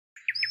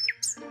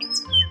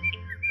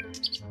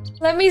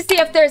Let me see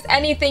if there's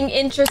anything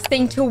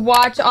interesting to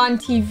watch on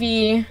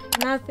TV.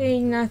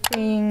 Nothing.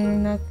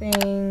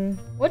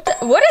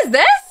 What is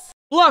this?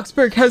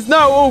 Bloxburg has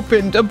now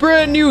opened a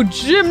brand new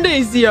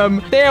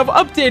gymnasium. They have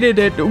updated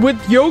it with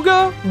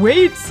yoga,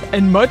 weights,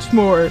 and much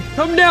more.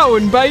 Come now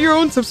and buy your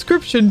own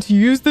subscription to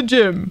use the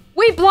gym.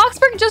 Wait,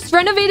 Bloxburg just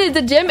renovated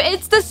the gym?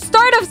 It's the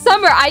start of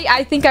summer.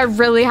 I think I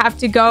really have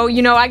to go.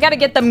 You know, I gotta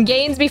get them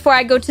gains before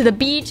I go to the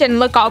beach and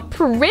look all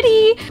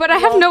pretty. But I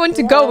have no one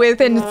to go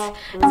with, and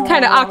it's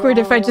kind of awkward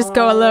if I just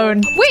go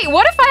alone. Wait,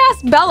 what if I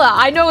ask Bella?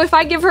 I know if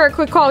I give her a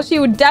quick call, she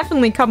would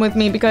definitely come with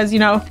me because, you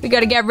know, we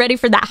gotta get ready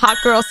for that hot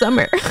girl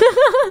summer.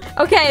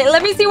 Okay,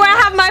 let me see where I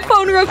have my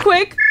phone real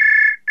quick.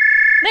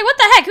 Hey, what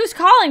the heck? Who's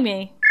calling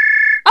me?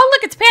 Oh,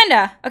 look, it's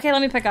Panda. Okay,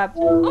 let me pick up.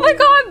 Oh my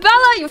god,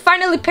 Bella, you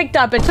finally picked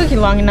up. It took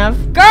you long enough.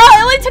 Girl,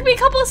 it only took me a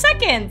couple of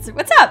seconds.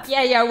 What's up?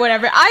 Yeah,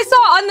 whatever. I saw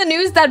on the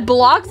news that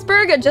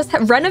Bloxburg just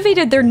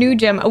renovated their new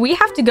gym. We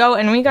have to go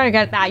and we gotta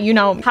get that, you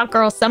know, hot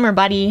girl summer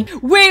buddy.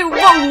 Wait,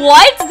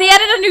 what? They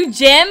added a new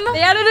gym? They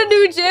added a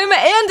new gym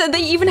and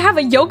they even have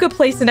a yoga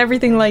place and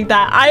everything like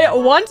that. I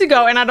want to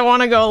go and I don't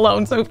want to go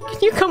alone. So can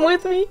you come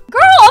with me?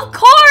 Girl, of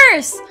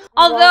course.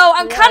 Although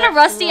I'm kind of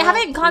rusty. I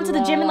haven't gone to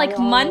the gym in like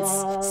months.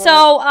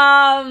 So,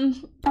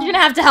 you're gonna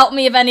have to help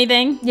me if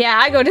anything. Yeah,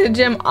 I go to the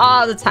gym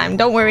all the time.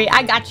 Don't worry,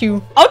 I got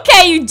you.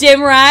 Okay, you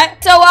gym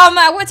rat. So,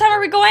 what time are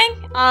we going?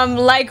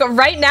 Like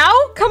right now?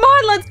 Come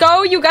on, let's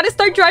go. You gotta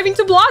start driving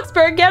to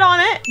Bloxburg. Get on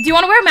it. Do you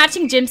want to wear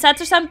matching gym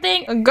sets or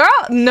something? Girl,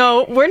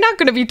 no, we're not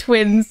gonna be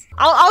twins.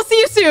 I'll see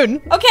you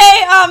soon.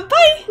 Okay,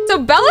 bye. So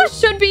Bella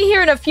should be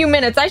here in a few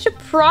minutes. I should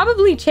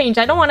probably change.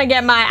 I don't want to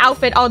get my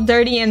outfit all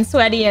dirty and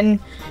sweaty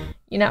and...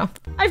 You know,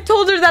 I've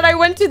told her that I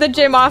went to the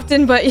gym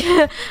often, but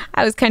yeah,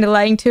 I was kind of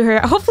lying to her.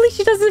 Hopefully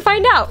she doesn't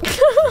find out.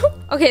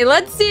 Okay,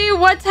 let's see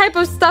what type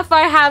of stuff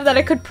I have that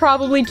I could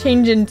probably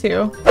change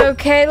into.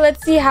 Okay,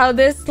 let's see how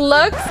this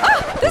looks.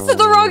 Oh, this is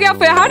the wrong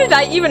outfit. How did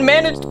I even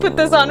manage to put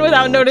this on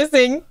without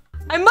noticing?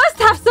 I must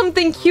have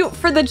something cute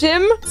for the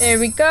gym. There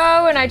we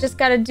go. And I just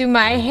gotta do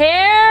my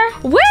hair.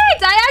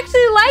 Wait, I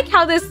actually like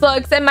how this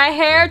looks. And my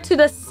hair to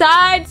the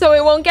side so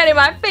it won't get in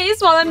my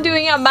face while I'm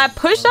doing my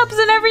push-ups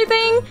and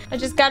everything. I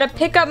just gotta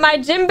pick up my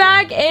gym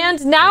bag.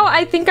 And now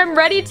I think I'm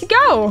ready to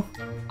go.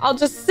 I'll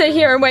just sit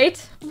here and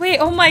wait. Wait,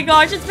 oh my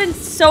gosh. It's been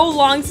so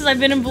long since I've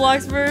been in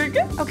Bloxburg.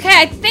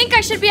 Okay, I think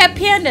I should be at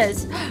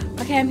Panda's.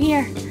 Okay, I'm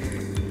here.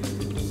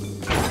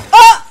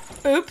 Oh!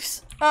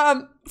 Oops.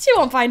 She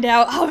won't find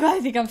out. Oh god, I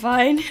think I'm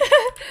fine.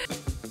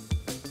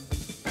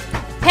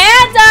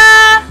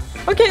 Panda!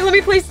 Okay, let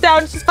me place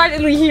down. She's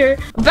finally here.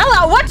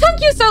 Bella, what took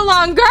you so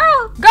long,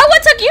 girl? Girl,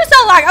 what took you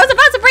so long? I was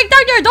about to break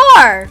down your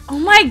door. Oh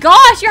my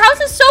gosh, your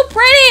house is so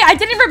pretty. I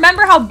didn't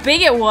remember how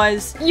big it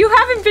was. You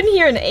haven't been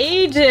here in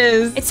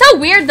ages. It's so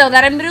weird though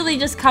that I'm literally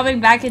just coming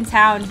back in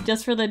town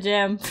just for the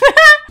gym.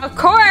 Of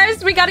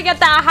course, we gotta get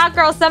that hot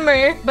girl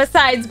summer.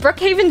 Besides,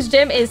 Brookhaven's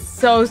gym is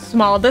so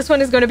small. This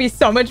one is gonna be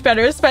so much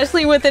better,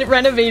 especially with it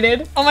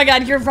renovated. Oh my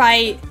god, you're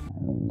right.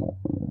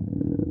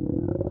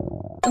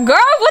 Girl,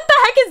 what the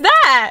heck is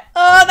that?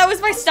 Oh, that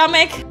was my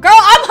stomach. Girl,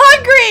 I'm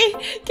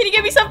hungry. Can you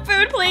give me some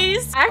food,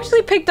 please? I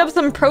actually picked up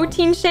some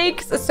protein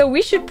shakes, so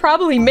we should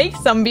probably make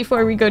some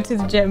before we go to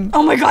the gym.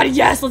 Oh my god,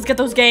 yes, let's get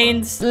those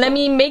gains. Let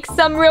me make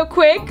some real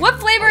quick. What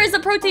flavor is the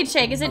protein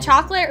shake? Is it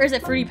chocolate or is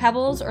it Fruity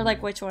Pebbles or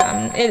like which one?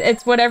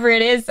 It's whatever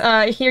it is.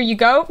 Here you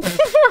go.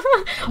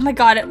 Oh my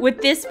god, with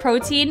this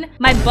protein,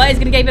 my butt is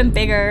gonna get even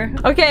bigger.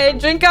 Okay,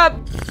 drink up.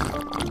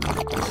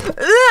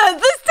 Ugh,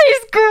 this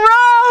tastes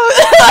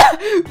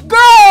gross.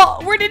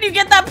 Girl, where did you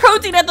get that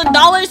protein, at the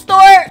dollar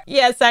store?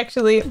 Yes,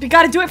 actually. We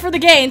gotta do it for the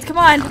gains. Come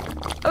on.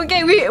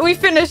 Okay, we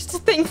finished,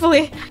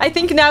 thankfully. I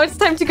think now it's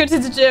time to go to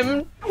the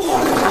gym.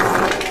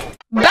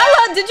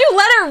 Bella, did you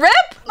let her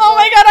rip? Oh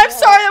my god, I'm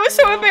sorry. That was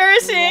so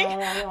embarrassing.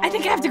 I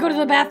think I have to go to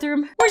the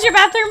bathroom. Where's your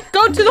bathroom?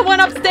 Go to the one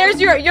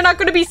upstairs. You're not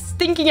going to be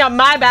stinking up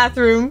my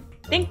bathroom.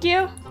 Thank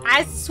you.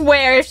 I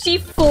swear, if she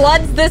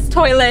floods this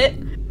toilet...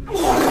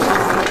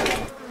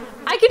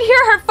 I can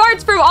hear her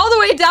farts from all the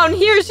way down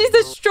here. She's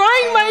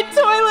destroying my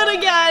toilet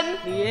again.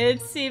 The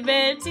itsy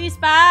bitsy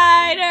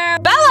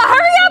spider. Bella,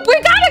 hurry up.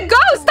 We gotta go.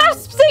 Stop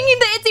singing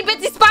the itsy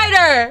bitsy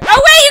spider.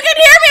 Oh, wait, you can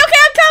hear me.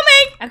 Okay, I'm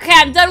coming. Okay,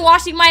 I'm done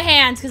washing my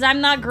hands because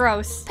I'm not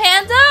gross.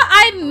 Panda,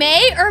 I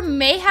may or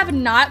may have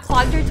not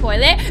clogged your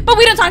toilet, but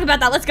we don't talk about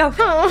that. Let's go.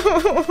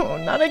 Oh,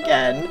 not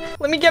again.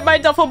 Let me get my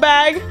duffel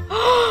bag.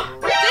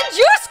 Did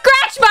you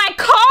scratch my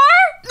car?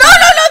 No,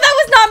 that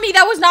was not me.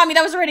 That was not me.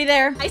 That was already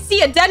there. I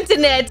see a dent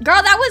in it.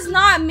 Girl, that was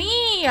not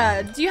me.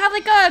 Do you have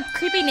like a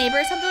creepy neighbor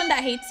or something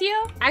that hates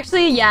you?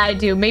 Actually, yeah, I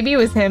do. Maybe it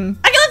was him.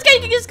 Okay, let's go.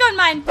 You can just go in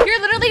mine.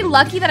 You're literally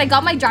lucky that I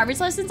got my driver's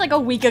license like a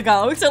week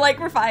ago. So like,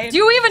 we're fine. Do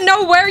you even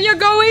know where you're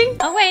going?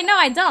 Oh, wait, no,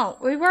 I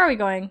don't. Wait, where are we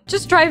going?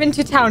 Just drive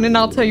into town and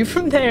I'll tell you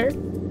from there.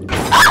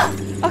 Ah!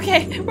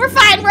 Okay, we're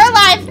fine. We're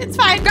alive. It's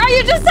fine. Girl,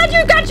 you just said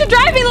you got your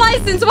driving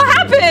license. What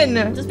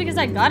happened? Just because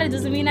I got it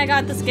doesn't mean I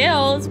got the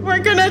skills. We're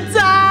gonna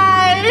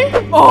die.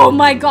 Hi. Oh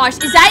my gosh,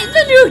 is that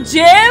the new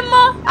gym?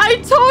 I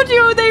told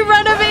you they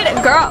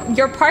renovated. Girl,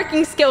 your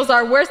parking skills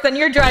are worse than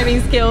your driving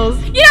skills.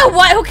 You know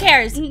what? Who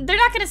cares? They're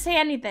not gonna say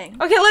anything.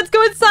 Okay, let's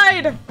go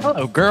inside.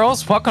 Hello,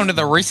 girls. Welcome to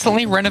the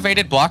recently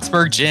renovated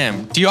Bloxburg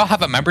gym. Do you all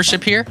have a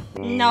membership here?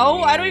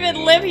 No, I don't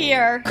even live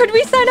here. Could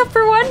we sign up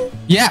for one?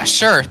 Yeah,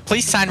 sure.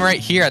 Please sign right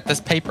here at this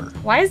paper.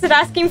 Why is it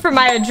asking for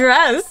my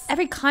address?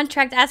 Every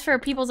contract asks for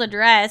people's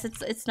address.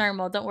 It's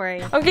normal. Don't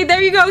worry. Okay,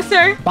 there you go,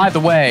 sir. By the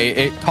way,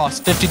 it costs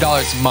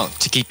 $50 a month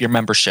to keep your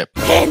membership.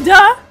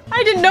 Panda?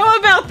 I didn't know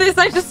about this.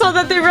 I just saw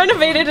that they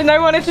renovated and I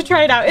wanted to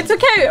try it out. It's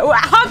okay.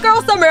 Hot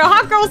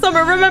girl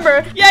summer,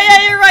 remember?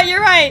 Yeah, you're right.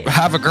 You're right.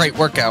 Have a great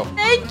workout.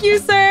 Thank you,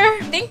 sir.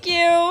 Thank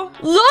you.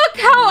 Look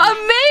how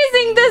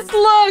amazing this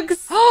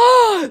looks.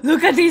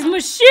 Look at these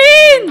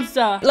machines.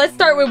 Let's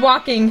start with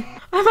walking.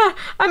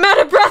 I'm out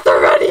of breath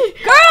already.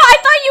 Girl, I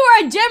thought you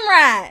were a gym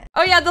rat.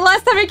 Oh yeah, the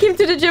last time I came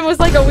to the gym was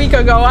like a week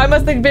ago. I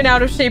must have been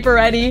out of shape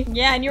already.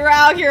 Yeah, and you were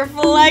out here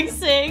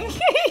flexing.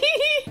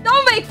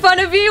 Don't make fun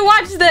of me.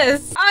 Watch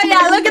this. Oh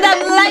yeah, look at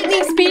that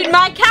lightning speed.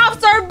 My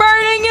calves are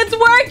burning. It's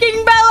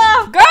working,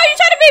 Bella. Girl, you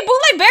trying to be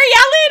bootleg Barry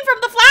Allen from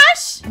The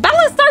Flash?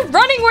 Bella, start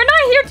running. We're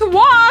not here to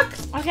walk.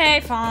 Okay,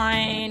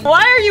 fine.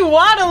 Why are you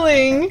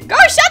waddling?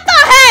 Girl, shut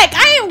the heck.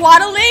 I ain't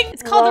waddling.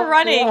 It's called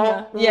running.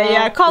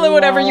 Yeah, call it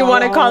whatever you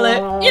want to call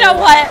it. You know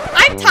what?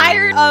 I'm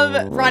tired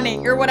of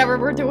running or whatever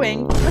we're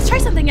doing. Let's try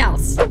something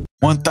else.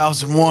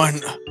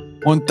 1001,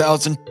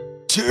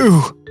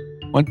 1002,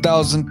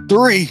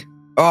 1003.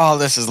 Oh,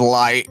 this is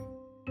light.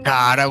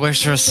 God, I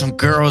wish there was some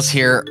girls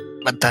here,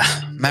 but the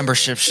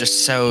membership's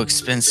just so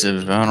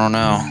expensive. I don't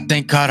know.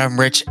 Thank God I'm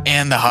rich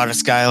and the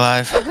hottest guy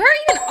alive. Where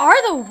even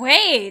are the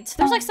weights?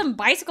 There's like some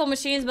bicycle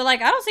machines, but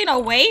like I don't see no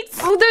weights.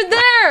 Oh, they're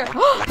there.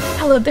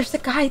 Hello, there's a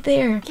guy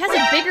there. He has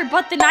a bigger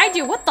butt than I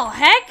do. What the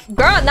heck?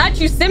 Girl, not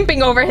you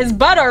simping over his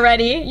butt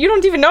already. You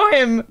don't even know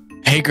him.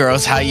 Hey,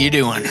 girls, how you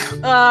doing?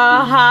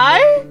 Hi?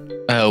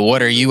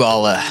 What are you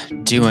all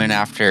doing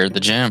after the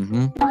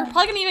gym? We're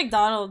probably gonna eat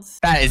McDonald's.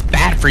 That is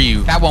bad for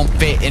you. That won't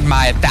fit in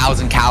my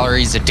 1,000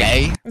 calories a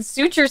day.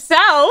 Suit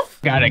yourself.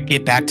 Gotta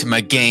get back to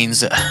my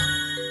gains.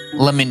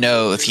 Let me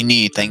know if you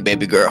need anything,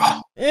 baby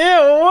girl. Ew,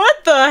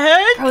 what the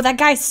heck? Bro, that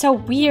guy's so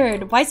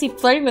weird. Why is he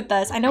flirting with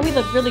us? I know we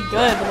look really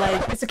good, but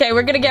like... It's okay,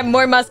 we're gonna get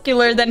more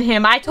muscular than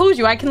him. I told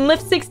you, I can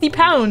lift 60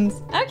 pounds.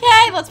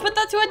 Okay, let's put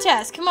that to a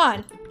test. Come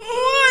on.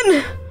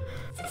 1,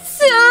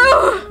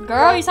 2.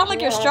 Girl, you sound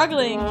like you're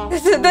struggling.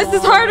 This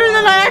is harder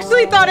than I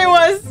actually thought it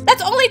was.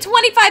 That's only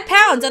 25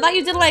 pounds. I thought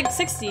you did like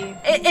 60.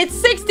 It's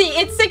 60.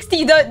 It's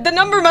 60. The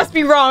number must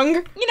be wrong.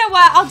 You know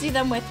what? I'll do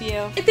them with you.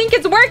 I think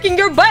it's working.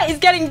 Your butt is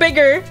getting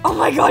bigger. Oh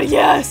my god,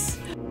 yes.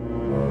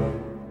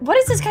 What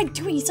is this guy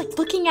doing? He's like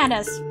looking at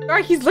us.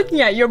 Or he's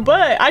looking at your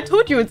butt. I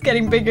told you it's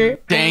getting bigger.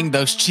 Dang,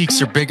 those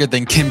cheeks are bigger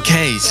than Kim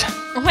K's.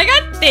 Oh my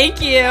god, thank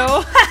you.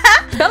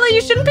 Bella,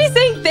 you shouldn't be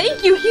saying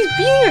thank you. He's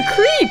being a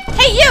creep.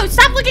 Hey, you,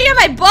 stop looking at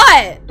my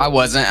butt. I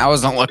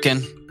wasn't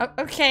looking.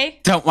 Okay.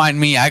 Don't mind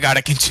me, I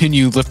gotta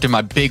continue lifting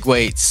my big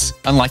weights,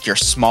 unlike your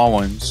small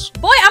ones.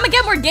 Boy, I'm gonna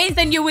get more gains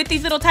than you with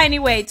these little tiny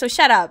weights, so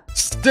shut up.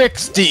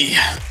 60,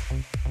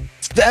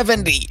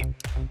 70,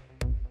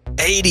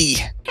 80.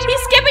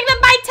 He's skipping them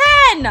by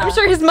 10. I'm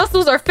sure his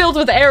muscles are filled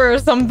with air or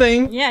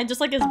something. Yeah, just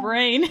like his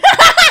brain.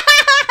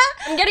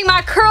 I'm getting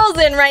my curls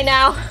in right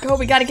now. Girl,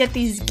 we gotta get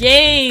these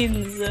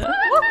gains. Girl,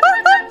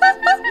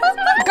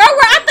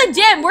 we're at the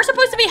gym. We're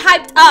supposed to be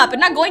hyped up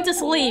and not going to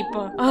sleep.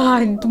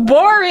 Oh,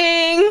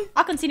 boring.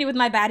 I'll continue with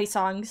my baddie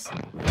songs.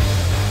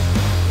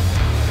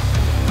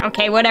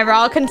 Okay, whatever.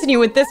 I'll continue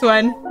with this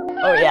one.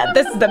 Oh yeah,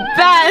 this is the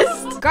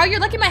best. Girl, you're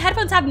lucky my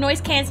headphones have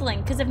noise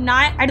canceling, because if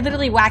not, I'd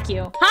literally whack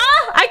you.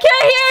 Huh? I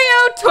can't hear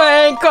you.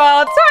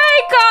 Twinkle,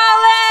 twinkle,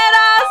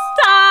 little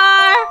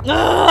star.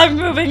 Ugh, I'm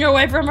moving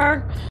away from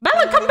her.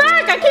 Bella, come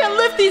back. I can't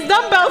lift these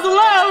dumbbells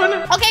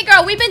alone. Okay,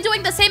 girl, we've been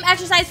doing the same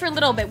exercise for a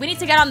little bit. We need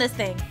to get on this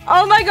thing.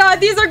 Oh my god,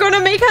 these are going to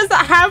make us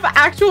have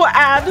actual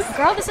abs.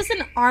 Girl, this is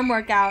an arm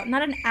workout,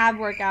 not an ab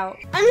workout.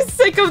 I'm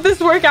sick of this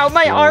workout.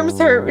 My arms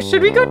hurt.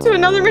 Should we go to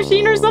another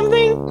machine or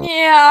something?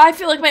 Yeah, I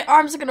feel like my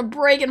arms are gonna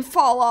break and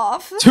fall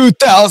off.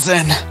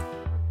 2000,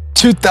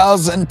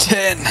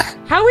 2010.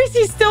 How is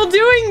he still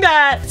doing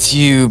that? It's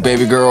you,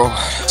 baby girl.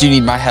 Do you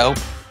need my help?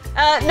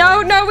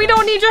 No, we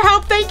don't need your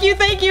help. Thank you.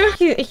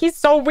 He's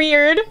so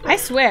weird. I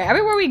swear,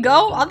 everywhere we go,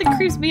 all the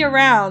creeps be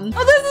around.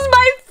 Oh, this is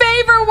my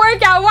favorite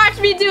workout. Watch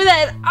me do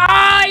this.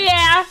 Oh,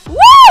 yeah.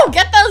 Woo!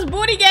 Get those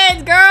booty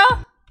gains,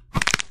 girl.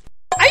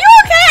 Are you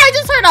okay? I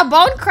just heard a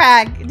bone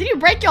crack. Did you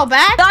break your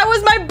back? That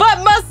was my butt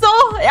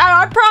muscle.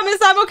 I promise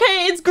I'm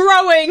okay. It's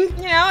growing.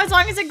 You know, as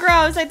long as it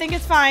grows, I think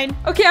it's fine.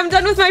 Okay, I'm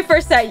done with my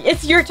first set.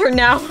 It's your turn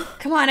now.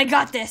 Come on, I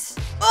got this.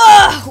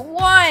 Ugh,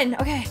 1.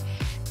 Okay,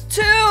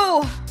 2.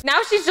 Now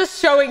she's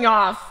just showing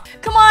off.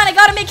 Come on, I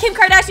gotta make Kim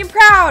Kardashian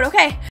proud.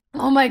 Okay.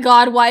 Oh my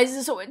god, why is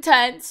this so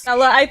intense?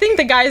 Ella, I think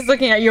the guy's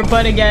looking at your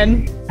butt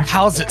again.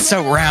 How's it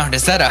so round?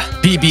 Is that a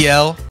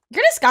BBL?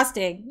 You're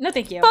disgusting. No,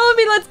 thank you. Follow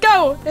me, let's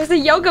go. There's a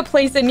yoga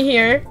place in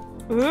here.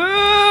 Ooh.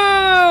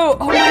 Oh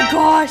my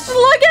gosh.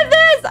 Look at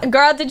this.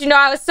 Girl, did you know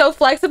I was so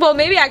flexible?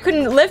 Maybe I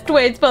couldn't lift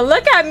weights, but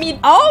look at me.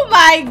 Oh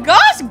my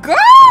gosh, girl.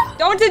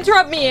 Don't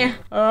interrupt me.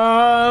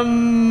 Ah,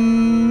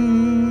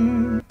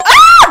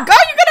 girl,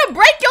 you're gonna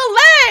break your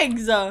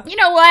legs. You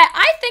know what?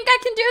 I think I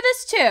can do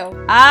this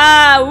too.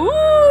 Ah,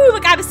 ooh,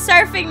 look, I'm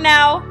surfing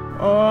now.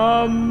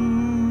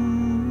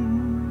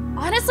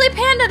 Honestly,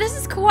 Panda, this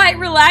is quite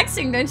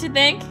relaxing, don't you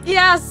think?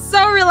 Yeah,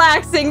 so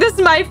relaxing. This is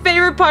my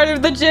favorite part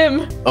of the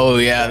gym. Oh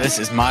yeah, this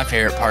is my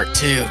favorite part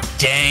too.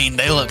 Dang,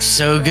 they look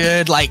so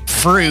good, like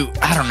fruit.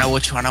 I don't know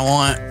which one I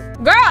want.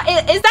 Girl,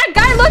 is that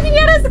guy looking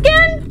at us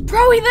again?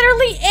 Bro, he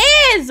literally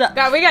is.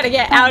 God, we gotta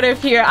get out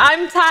of here.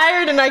 I'm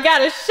tired and I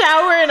gotta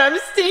shower and I'm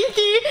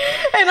stinky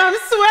and I'm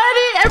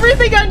sweaty.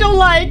 Everything I don't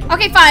like.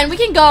 Okay, fine, we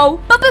can go.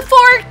 But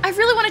before, I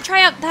really want to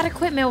try out that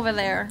equipment over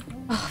there.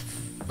 Oh,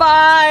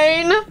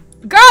 fine.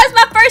 Girl, it's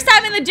my first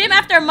time in the gym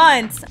after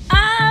months.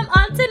 I'm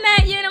on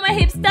tonight, you know my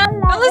hips don't.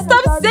 Bella,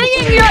 stop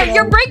singing.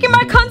 You're breaking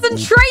my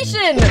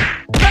concentration.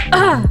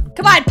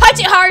 Come on,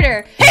 punch it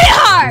harder. Hit it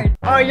hard.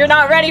 Oh, you're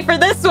not ready for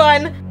this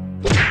one.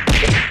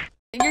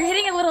 You're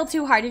hitting a little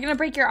too hard. You're gonna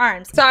break your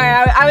arms. Sorry,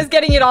 I was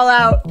getting it all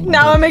out.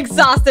 Now I'm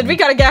exhausted. We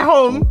gotta get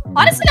home.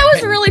 Honestly, that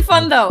was really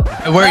fun though.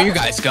 Where are you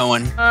guys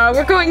going?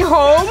 We're going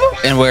home.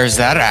 And where's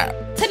that at?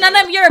 To none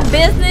of your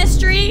business,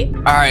 Street.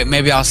 All right,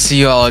 maybe I'll see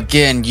you all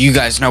again. You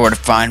guys know where to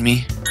find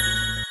me.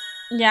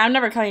 Yeah, I'm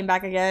never coming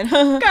back again.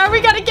 God,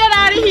 we gotta get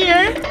out of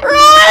here.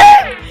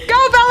 Run!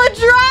 Go, Bella,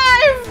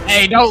 drive!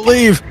 Hey, don't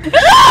leave.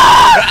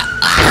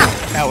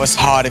 That was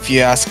hot if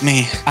you ask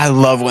me. I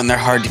love when they're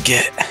hard to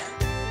get.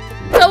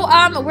 So,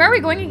 where are we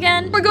going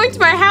again? We're going to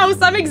my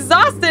house. I'm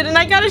exhausted and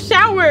I gotta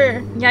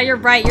shower. Yeah, you're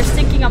right. You're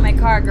stinking on my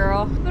car,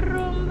 girl.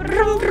 Vroom,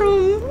 vroom.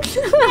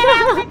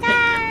 Vroom,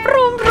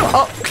 vroom.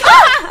 Oh.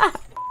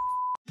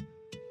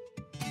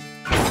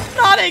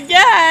 Not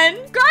again.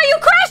 Girl, you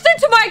crashed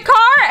into my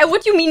car. And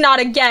what do you mean not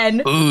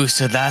again? Ooh,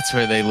 so that's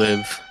where they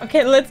live.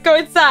 Okay, let's go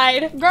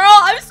inside. Girl,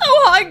 I'm so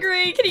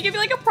hungry. Can you give me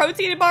like a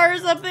protein bar or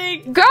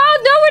something? Girl,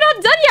 no, we're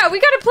not done yet. We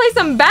gotta play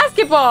some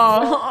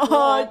basketball.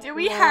 Oh, do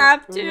we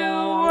have to?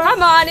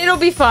 Come on, it'll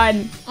be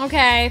fun.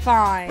 Okay,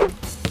 fine.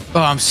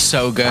 Oh, I'm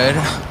so good.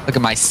 Look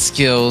at my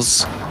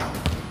skills.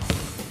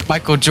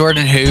 Michael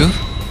Jordan who?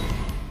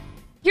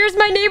 Here's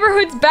my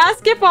neighborhood's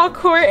basketball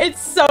court.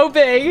 It's so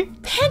big.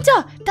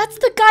 Panda, that's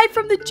the guy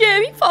from the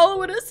gym. He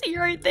following us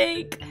here, I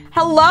think.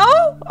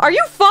 Hello? Are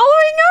you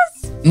following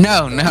us?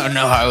 No,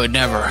 I would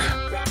never.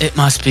 It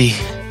must be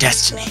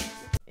destiny.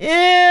 Ew.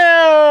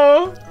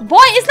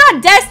 Boy, it's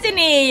not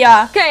destiny.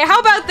 Okay, how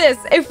about this?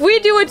 If we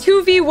do a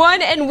 2v1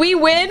 and we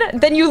win,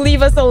 then you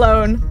leave us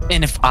alone.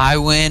 And if I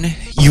win,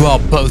 you all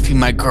both be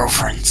my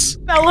girlfriends.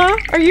 Bella,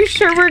 are you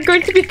sure we're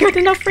going to be good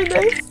enough for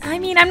this? I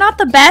mean, I'm not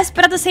the best,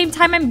 but at the same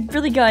time, I'm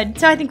really good.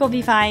 So I think we'll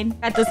be fine.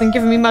 That doesn't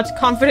give me much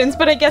confidence,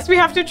 but I guess we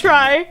have to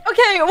try.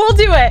 Okay, we'll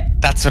do it.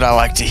 That's what I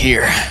like to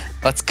hear.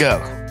 Let's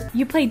go.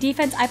 You play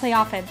defense, I play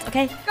offense,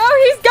 okay? Go,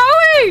 he's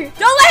going!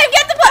 Don't let him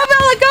get the ball! Go,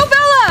 Bella, go,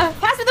 Bella!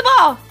 Pass me the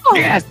ball! Oh.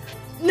 Yes.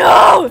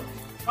 No!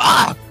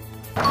 Ah.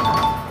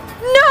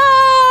 No!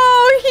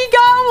 He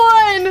got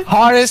one!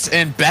 Hottest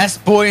and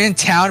best boy in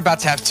town about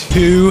to have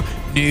 2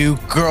 new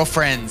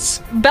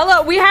girlfriends.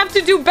 Bella, we have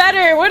to do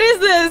better. What is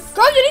this?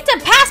 Girl, you need to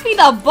pass me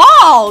the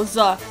balls!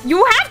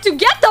 You have to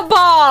get the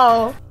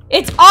ball!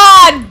 It's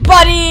on,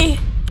 buddy!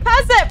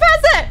 Pass it!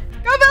 Pass it!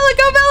 Go, Bella!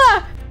 Go,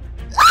 Bella!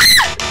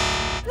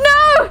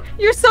 No!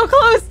 You're so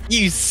close!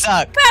 You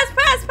suck. Pass,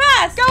 pass,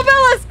 pass! Go,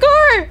 Bella!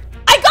 Score!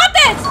 I got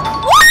this!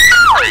 Woo!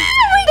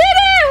 We did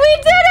it! We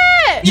did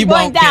it! You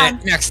going won't down.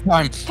 get it next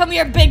time. Come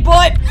here, big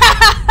boy! Go,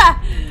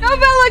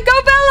 Bella!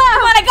 Go, Bella!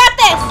 Come on, I got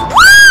this!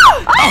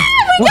 Ah,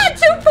 we got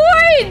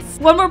 2 points!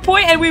 One more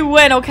point and we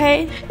win,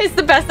 okay? It's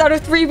the best out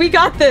of 3. We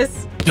got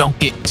this. Don't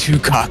get too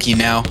cocky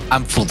now.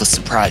 I'm full of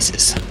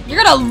surprises.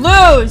 You're gonna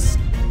lose!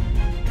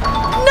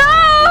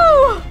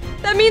 No!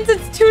 That means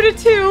it's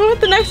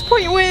 2-2. The next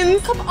point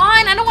wins. Come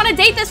on, I don't want to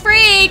date this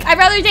freak. I'd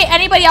rather date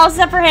anybody else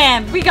except for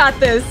him. We got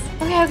this.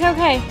 Okay, okay,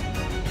 okay.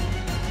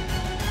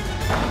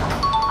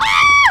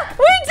 Ah!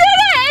 We did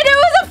it! And it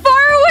was a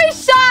faraway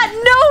shot.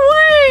 No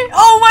way!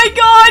 Oh my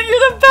god,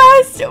 you're the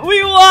best!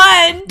 We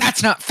won!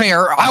 That's not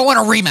fair. I want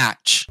a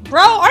rematch.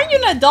 Bro, aren't you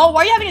an adult?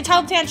 Why are you having a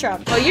child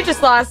tantrum? Well, you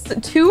just lost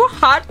 2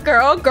 hot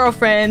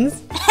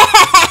girlfriends.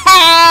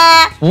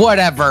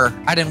 Whatever.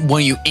 I didn't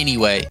want you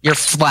anyway. You're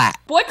flat.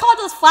 Boy called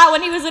us flat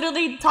when he was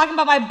literally talking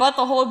about my butt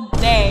the whole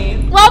day.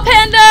 Well,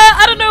 Panda,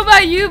 I don't know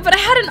about you, but I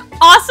had an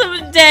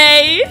awesome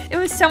day. It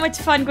was so much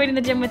fun going to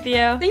the gym with you.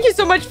 Thank you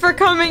so much for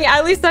coming.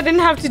 At least I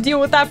didn't have to deal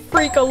with that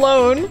freak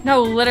alone.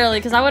 No, literally,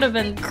 because I would have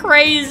been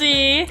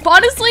crazy. But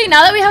honestly,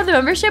 now that we have the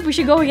membership, we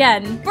should go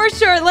again. For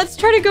sure. Let's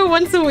try to go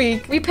once a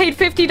week. We paid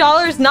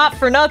 $50 not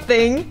for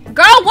nothing.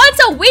 Girl, once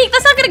a week?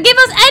 That's not going to give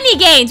us any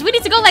gains. We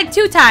need to go like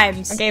 2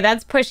 times. Okay,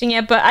 that's pushing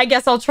it, but I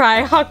guess I'll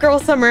try. Hot girl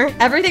summer.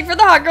 Everything for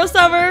the hot girl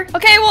summer.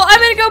 Okay, well, I'm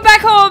going to go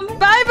back home.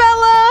 Bye,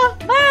 Bella.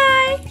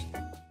 Bye.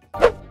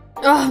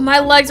 Oh, my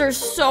legs are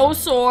so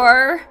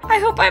sore. I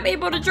hope I'm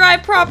able to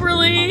drive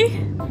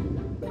properly.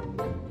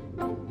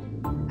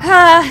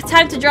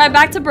 Time to drive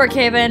back to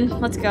Brookhaven.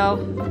 Let's go.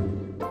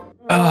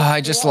 Oh,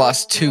 I just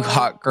lost 2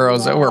 hot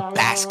girls over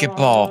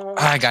basketball.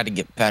 I gotta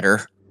get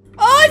better.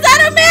 Oh, is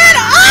that a man?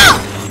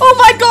 Oh! Oh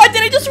my god,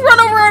 did I just run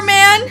over a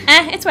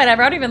man? It's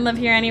whatever. I don't even live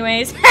here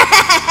anyways.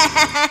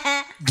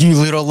 You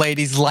little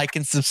ladies, like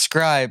and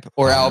subscribe,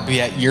 or I'll be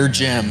at your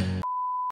gym.